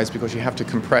clarifiers because you have to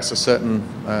compress a certain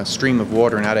stream of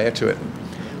water and add air to it.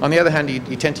 On the other hand,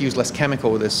 you tend to use less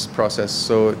chemical with this process,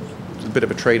 so it's a bit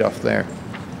of a trade-off there.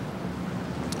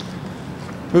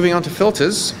 Moving on to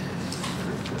filters.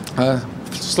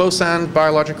 Slow sand,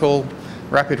 biological,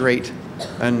 rapid rate,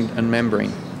 and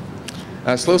membrane.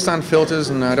 Slow sand filters,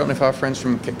 and I don't know if our friends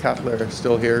from Cattler are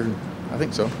still here. I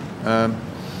think so.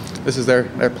 This is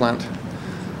their plant.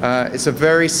 It's a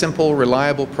very simple,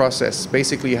 reliable process.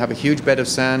 Basically, you have a huge bed of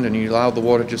sand and you allow the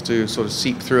water just to sort of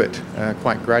seep through it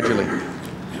quite gradually.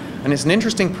 And it's an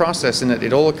interesting process in that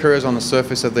it all occurs on the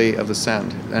surface of the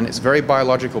sand, and it's a very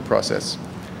biological process.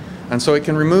 And so it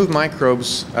can remove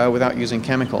microbes without using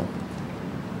chemical.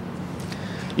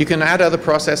 You can add other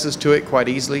processes to it quite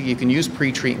easily. You can use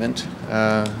pre-treatment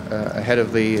ahead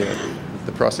of the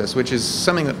the process, which is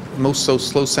something that most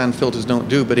slow sand filters don't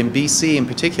do. But in BC in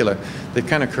particular, they've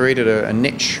kind of created a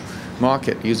niche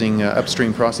market using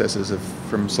upstream processes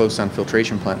from slow sand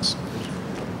filtration plants.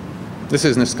 This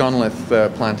is an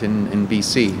Nisconolith plant in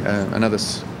BC, another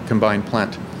combined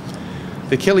plant.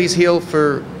 The Achilles heel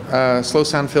for slow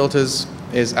sand filters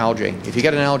is algae. If you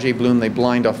get an algae bloom, they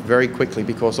blind off very quickly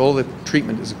because all the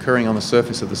treatment is occurring on the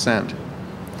surface of the sand.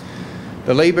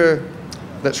 The labor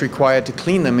that's required to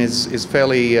clean them is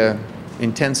fairly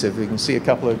intensive. You can see a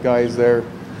couple of guys there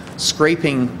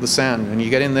scraping the sand, and you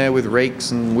get in there with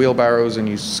rakes and wheelbarrows and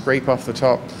you scrape off the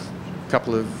top a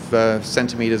couple of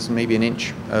centimeters, maybe an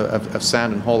inch of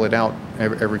sand and haul it out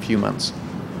every few months.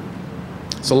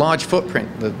 It's a large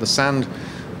footprint.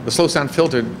 The slow sand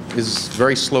filter is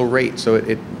very slow rate, so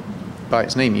it by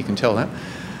its name you can tell that,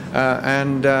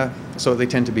 so they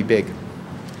tend to be big.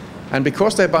 And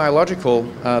because they're biological,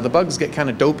 the bugs get kind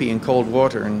of dopey in cold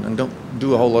water and don't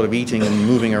do a whole lot of eating and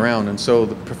moving around, and so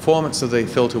the performance of the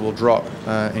filter will drop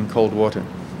in cold water.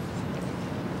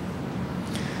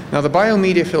 Now the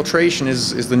biomedia filtration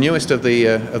is the newest of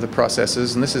the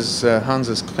processes, and this is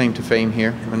Hans's claim to fame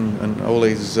here, and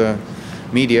Ole's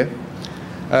media.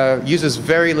 Uses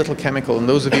very little chemical, and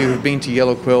those of you who've been to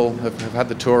Yellow Quill have had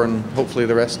the tour, and hopefully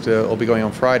the rest will be going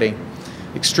on Friday.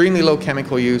 Extremely low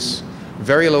chemical use,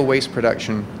 very low waste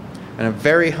production, and a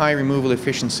very high removal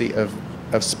efficiency of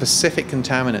specific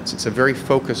contaminants. It's a very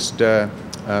focused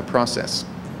process.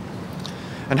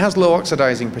 And has low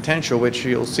oxidizing potential, which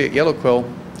you'll see at Yellow Quill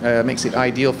makes it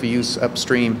ideal for use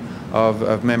upstream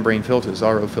of membrane filters,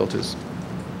 RO filters.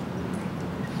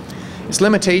 Its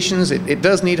limitations, it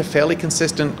does need a fairly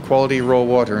consistent quality raw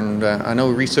water, and I know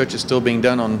research is still being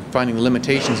done on finding the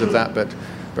limitations of that, but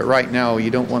right now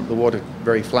you don't want the water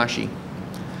very flashy.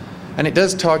 And it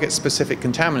does target specific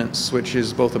contaminants, which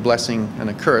is both a blessing and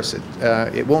a curse.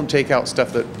 It won't take out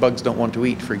stuff that bugs don't want to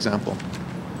eat, for example.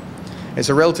 It's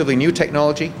a relatively new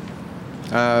technology,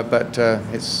 but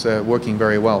it's working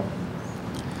very well.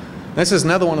 This is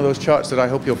another one of those charts that I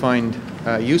hope you'll find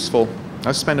useful.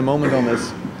 I'll spend a moment on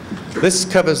this. This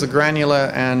covers the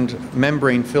granular and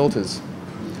membrane filters.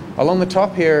 Along the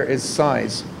top here is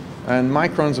size, and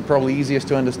microns are probably easiest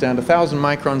to understand. 1,000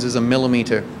 microns is a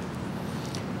millimeter,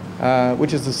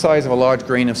 which is the size of a large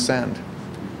grain of sand.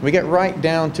 We get right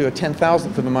down to a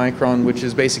 10,000th of a micron, which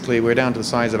is basically we're down to the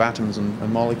size of atoms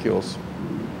and molecules.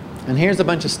 And here's a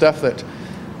bunch of stuff that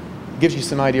gives you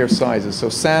some idea of sizes. So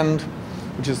sand,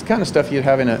 which is the kind of stuff you'd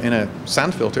have in a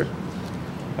sand filter.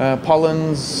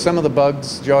 Pollens, some of the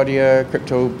bugs, Giardia,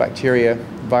 cryptobacteria,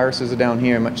 viruses are down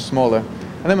here, much smaller.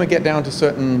 And then we get down to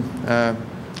certain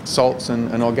salts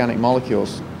and organic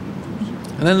molecules.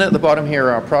 And then at the bottom here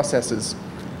are our processes.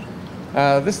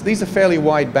 These are fairly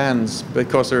wide bands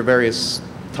because there are various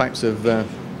types of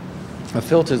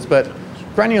filters, but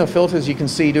granular filters, you can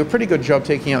see, do a pretty good job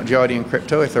taking out Giardia and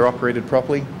crypto if they're operated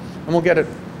properly. And we'll get at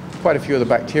quite a few of the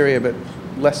bacteria, but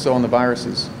less so on the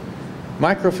viruses.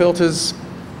 Microfilters,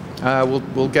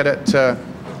 we'll get at the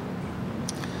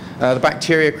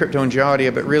bacteria, crypto and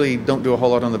Giardia, but really don't do a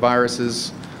whole lot on the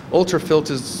viruses.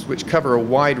 Ultrafilters, which cover a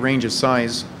wide range of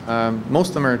size. Most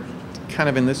of them are kind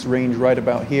of in this range right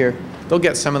about here. They'll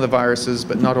get some of the viruses,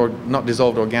 but not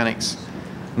dissolved organics.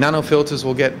 Nanofilters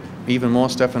will get even more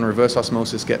stuff, and reverse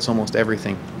osmosis gets almost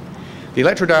everything. The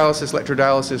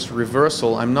electrodialysis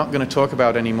reversal, I'm not going to talk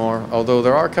about anymore, although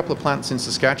there are a couple of plants in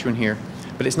Saskatchewan here,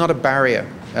 but it's not a barrier.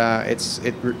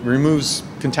 It removes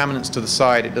contaminants to the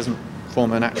side. It doesn't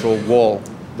form an actual wall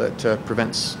that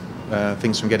prevents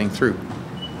things from getting through.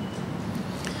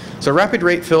 So rapid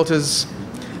rate filters,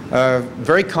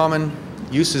 very common,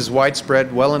 use is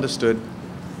widespread, well understood,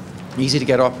 easy to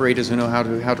get operators who know how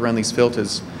to run these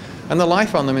filters. And the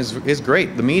life on them is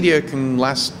great. The media can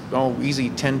last, easy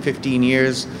 10, 15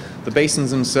 years. The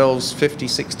basins themselves, 50,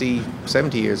 60,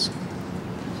 70 years.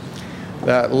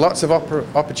 Lots of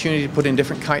opportunity to put in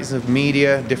different kinds of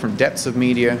media, different depths of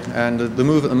media, and the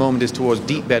move at the moment is towards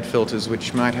deep bed filters,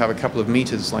 which might have a couple of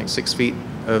meters, like 6 feet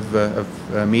of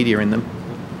media in them.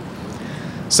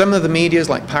 Some of the medias,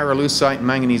 like pyrolusite and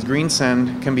manganese green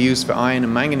sand, can be used for iron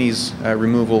and manganese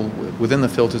removal within the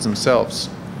filters themselves.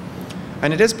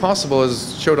 And it is possible,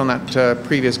 as showed on that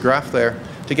previous graph there,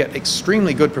 to get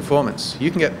extremely good performance.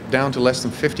 You can get down to less than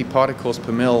 50 particles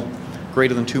per mil,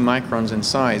 greater than 2 microns in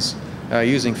size,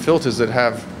 using filters that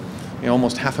have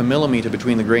almost half a millimeter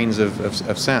between the grains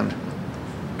of sand.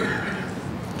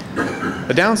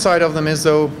 The downside of them is,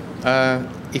 though,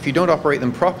 if you don't operate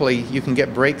them properly, you can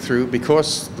get breakthrough.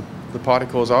 Because the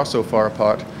particles are so far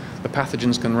apart, the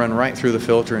pathogens can run right through the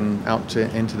filter and out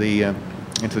into the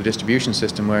distribution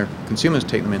system where consumers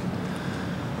take them in.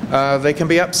 They can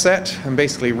be upset and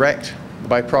basically wrecked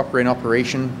by proper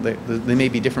inoperation. They may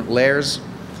be different layers,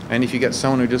 and if you get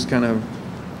someone who just kind of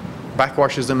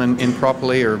backwashes them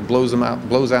improperly or blows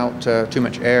out too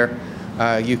much air,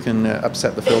 you can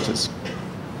upset the filters.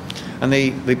 And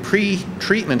the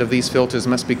pre-treatment of these filters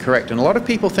must be correct. And a lot of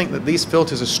people think that these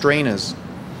filters are strainers.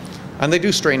 And they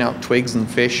do strain out twigs and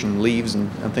fish and leaves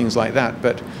and things like that.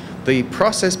 But the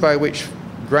process by which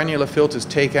granular filters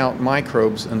take out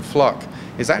microbes and flock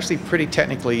is actually pretty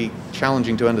technically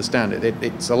challenging to understand.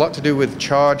 It's a lot to do with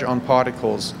charge on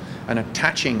particles and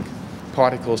attaching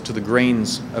particles to the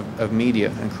grains of media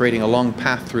and creating a long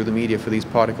path through the media for these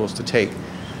particles to take.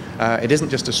 It isn't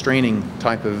just a straining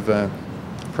type of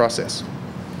process.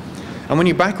 And when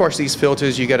you backwash these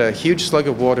filters, you get a huge slug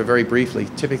of water very briefly,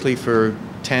 typically for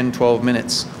 10, 12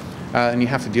 minutes, and you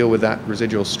have to deal with that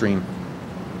residual stream.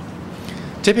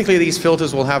 Typically, these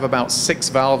filters will have about 6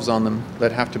 valves on them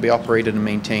that have to be operated and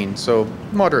maintained, so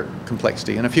moderate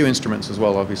complexity, and a few instruments as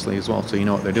well, obviously, so you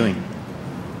know what they're doing.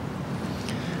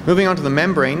 Moving on to the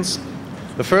membranes,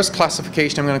 the first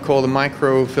classification I'm going to call the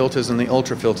microfilters and the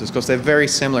ultrafilters, because they're very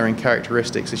similar in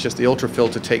characteristics. It's just the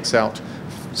ultrafilter takes out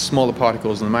smaller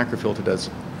particles than the microfilter does.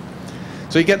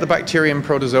 So you get the bacterium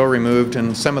protozoa removed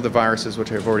and some of the viruses,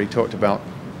 which I've already talked about.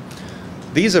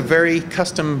 These are very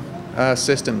custom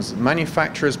systems.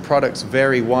 Manufacturers' products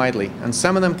vary widely, and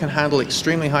some of them can handle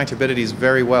extremely high turbidities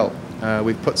very well.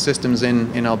 We've put systems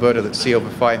in Alberta that see over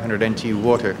 500 NTU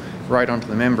water right onto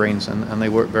the membranes, and they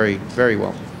work very, very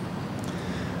well.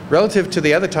 Relative to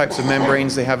the other types of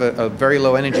membranes, they have a very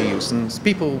low energy use, and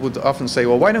people would often say,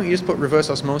 well, why don't you just put reverse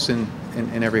osmosis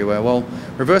in everywhere? Well,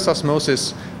 reverse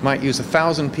osmosis might use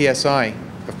 1,000 psi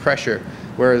of pressure,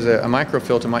 whereas a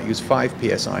microfilter might use 5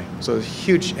 psi, so there's a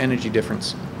huge energy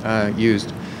difference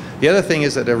used. The other thing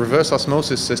is that a reverse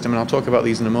osmosis system, and I'll talk about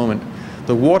these in a moment,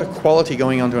 the water quality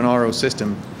going onto an RO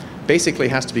system basically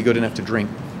has to be good enough to drink.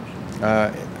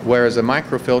 Whereas a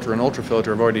microfilter and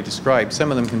ultrafilter I've already described,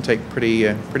 some of them can take pretty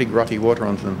grotty water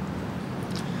onto them.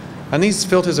 And these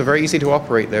filters are very easy to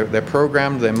operate. They're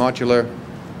programmed, they're modular,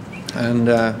 and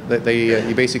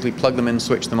you basically plug them in,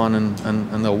 switch them on,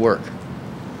 and they'll work.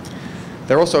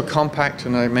 They're also compact,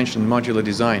 and I mentioned modular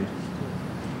design.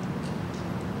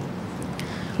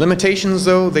 Limitations,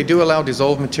 though, they do allow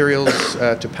dissolved materials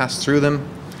to pass through them.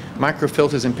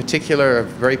 Microfilters in particular are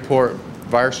very poor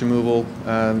virus removal.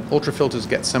 Ultrafilters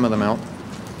get some of them out.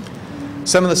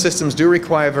 Some of the systems do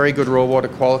require very good raw water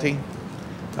quality.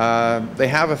 They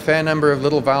have a fair number of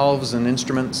little valves and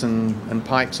instruments and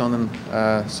pipes on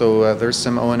them, so there's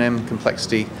some O&M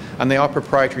complexity. And they are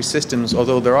proprietary systems,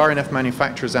 although there are enough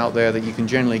manufacturers out there that you can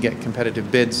generally get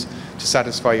competitive bids to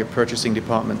satisfy your purchasing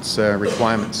department's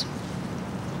requirements.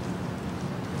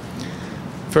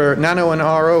 For nano and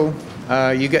RO,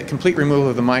 you get complete removal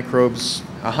of the microbes,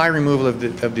 a high removal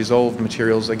of dissolved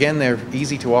materials. Again, they're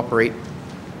easy to operate,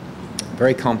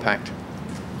 very compact.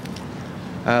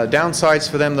 Downsides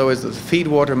for them, though, is that the feed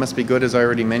water must be good, as I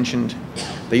already mentioned.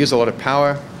 They use a lot of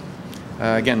power.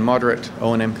 Again, moderate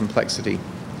O&M complexity.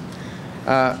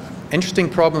 Interesting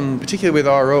problem, particularly with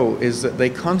RO, is that they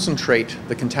concentrate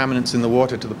the contaminants in the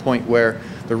water to the point where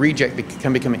the reject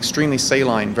can become extremely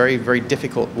saline, very, very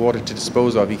difficult water to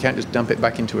dispose of. You can't just dump it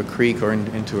back into a creek or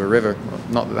into a river.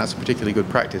 Not that that's a particularly good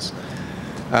practice.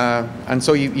 And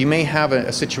so you may have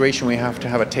a situation where you have to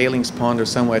have a tailings pond or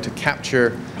somewhere to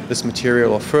capture this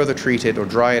material or further treat it or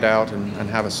dry it out and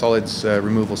have a solids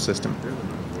removal system.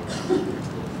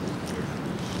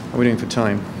 How are we doing for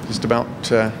time? Just about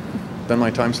done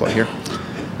my time slot here.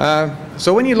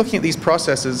 So when you're looking at these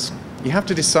processes, you have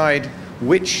to decide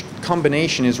which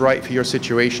combination is right for your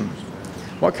situation.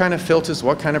 What kind of filters,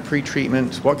 what kind of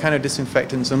pre-treatment, what kind of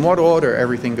disinfectants, and what order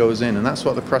everything goes in, and that's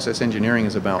what the process engineering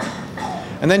is about.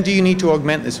 And then do you need to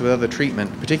augment this with other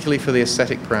treatment, particularly for the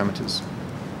aesthetic parameters?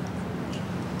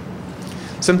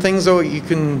 Some things, though,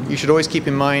 you should always keep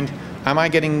in mind: am I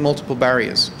getting multiple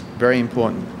barriers? Very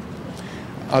important.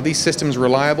 Are these systems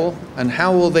reliable, and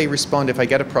how will they respond if I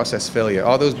get a process failure?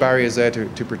 Are those barriers there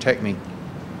to protect me?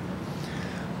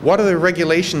 What are the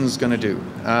regulations going to do?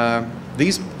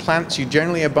 These plants, you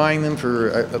generally are buying them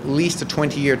for at least a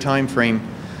 20-year time frame,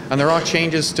 and there are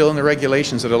changes still in the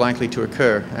regulations that are likely to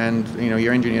occur, and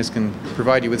your engineers can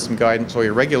provide you with some guidance, or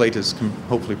your regulators can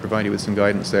hopefully provide you with some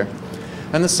guidance there.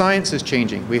 And the science is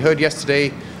changing. We heard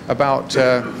yesterday about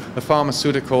the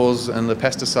pharmaceuticals and the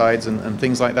pesticides and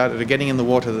things like that are getting in the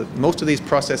water. That most of these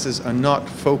processes are not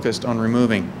focused on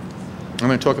removing. I'm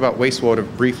going to talk about wastewater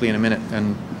briefly in a minute,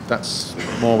 and that's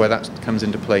more where that comes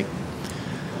into play.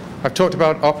 I've talked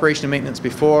about operation and maintenance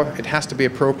before. It has to be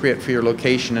appropriate for your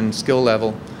location and skill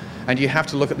level. and you have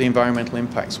to look at the environmental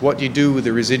impacts. What do you do with the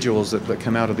residuals that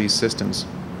come out of these systems?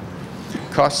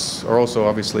 Costs are also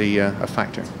obviously a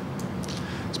factor.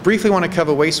 So briefly want to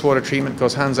cover wastewater treatment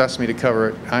because Hans asked me to cover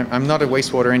it. I'm not a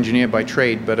wastewater engineer by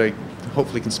trade, but I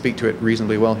hopefully can speak to it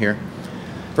reasonably well here.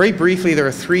 Very briefly, there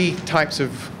are three types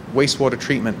of wastewater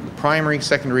treatment: primary,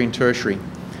 secondary, and tertiary.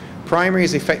 Primary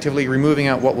is effectively removing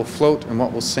out what will float and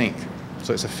what will sink.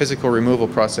 So it's a physical removal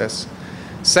process.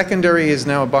 Secondary is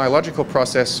now a biological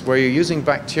process where you're using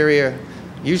bacteria,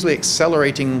 usually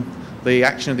accelerating the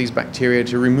action of these bacteria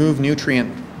to remove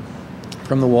nutrient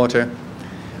from the water.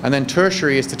 And then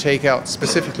tertiary is to take out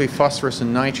specifically phosphorus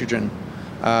and nitrogen,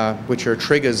 which are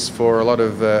triggers for a lot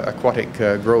of aquatic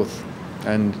growth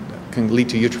and can lead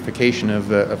to eutrophication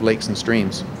of lakes and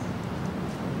streams.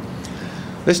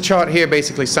 This chart here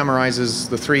basically summarizes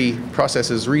the three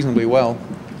processes reasonably well.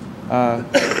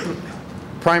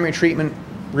 Primary treatment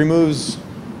removes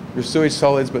your sewage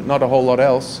solids, but not a whole lot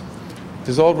else.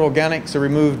 Dissolved organics are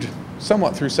removed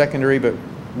somewhat through secondary, but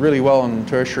really well on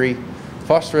tertiary.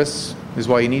 Phosphorus is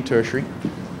why you need tertiary,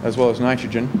 as well as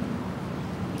nitrogen.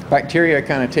 Bacteria are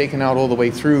kind of taken out all the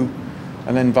way through,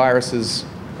 and then viruses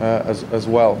as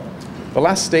well. The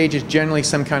last stage is generally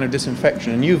some kind of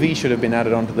disinfection, and UV should have been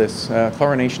added onto this,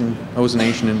 chlorination,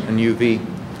 ozonation, and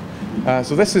UV.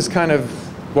 So this is kind of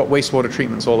what wastewater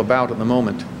treatment is all about at the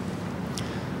moment.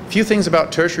 A few things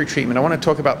about tertiary treatment. I want to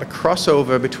talk about the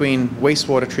crossover between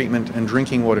wastewater treatment and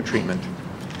drinking water treatment.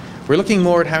 We're looking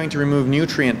more at having to remove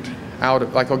nutrient out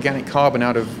of, like organic carbon,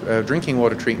 out of drinking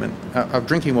water treatment,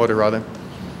 drinking water rather.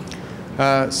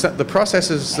 So the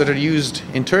processes that are used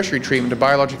in tertiary treatment are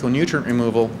biological nutrient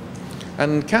removal,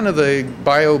 and kind of the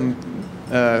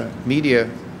media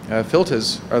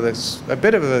filters are a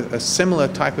bit of a similar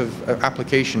type of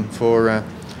application for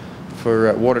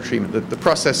water treatment. The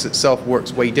process itself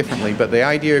works way differently, but the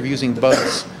idea of using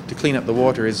bugs to clean up the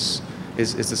water is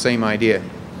the same idea.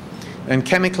 And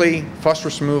chemically,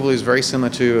 phosphorus removal is very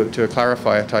similar to a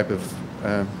clarifier type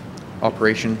of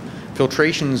operation.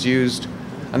 Filtration is used,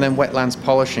 and then wetlands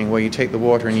polishing, where you take the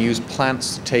water and you use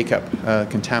plants to take up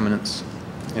contaminants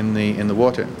in the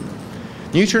water.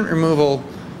 Nutrient removal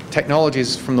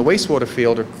technologies from the wastewater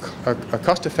field are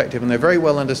cost effective, and they're very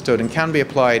well understood and can be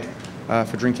applied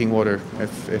for drinking water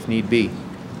if need be.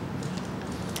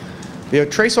 There are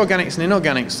trace organics and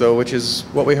inorganics, though, which is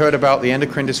what we heard about: the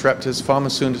endocrine disruptors,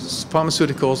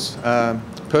 pharmaceuticals,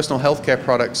 personal healthcare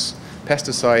products,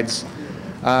 pesticides.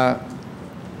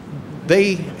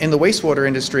 They, in the wastewater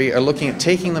industry, are looking at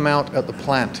taking them out at the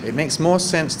plant. It makes more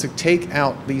sense to take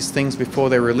out these things before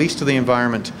they're released to the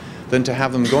environment than to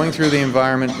have them going through the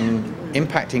environment and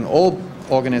impacting all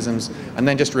organisms and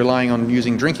then just relying on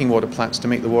using drinking water plants to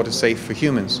make the water safe for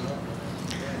humans.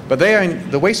 But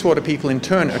the wastewater people in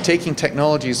turn are taking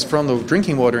technologies from the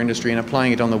drinking water industry and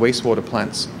applying it on the wastewater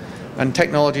plants. And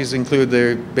technologies include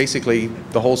basically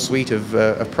the whole suite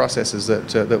of processes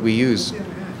that we use.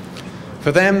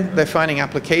 For them, they're finding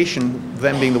application,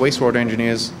 them being the wastewater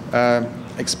engineers,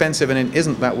 expensive, and it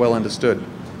isn't that well understood.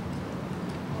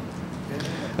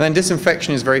 And then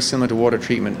disinfection is very similar to water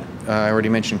treatment. I already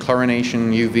mentioned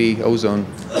chlorination, UV, ozone.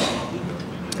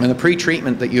 And the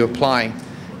pre-treatment that you apply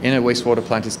in a wastewater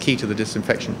plant is key to the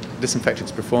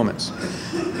disinfectant's performance.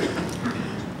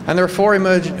 And there are four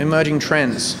emerging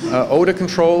trends. Odor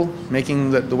control,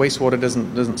 making that the wastewater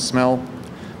doesn't smell.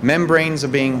 Membranes are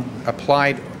being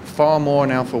applied far more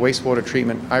now for wastewater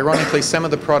treatment. Ironically, some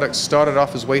of the products started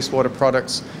off as wastewater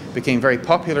products, became very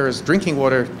popular as drinking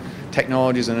water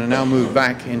technologies, and are now moved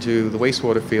back into the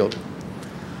wastewater field.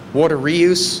 Water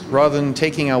reuse, rather than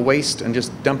taking our waste and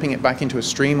just dumping it back into a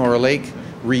stream or a lake,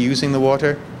 reusing the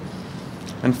water.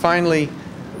 And finally,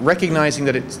 recognizing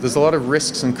that there's a lot of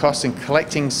risks and costs in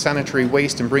collecting sanitary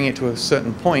waste and bringing it to a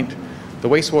certain point. The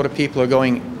wastewater people are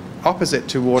going opposite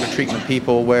to water treatment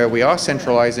people, where we are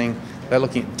centralizing. They're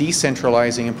looking at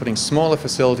decentralizing and putting smaller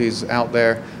facilities out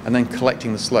there and then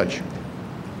collecting the sludge.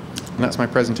 And that's my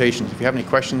presentation. If you have any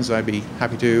questions, I'd be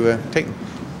happy to take them.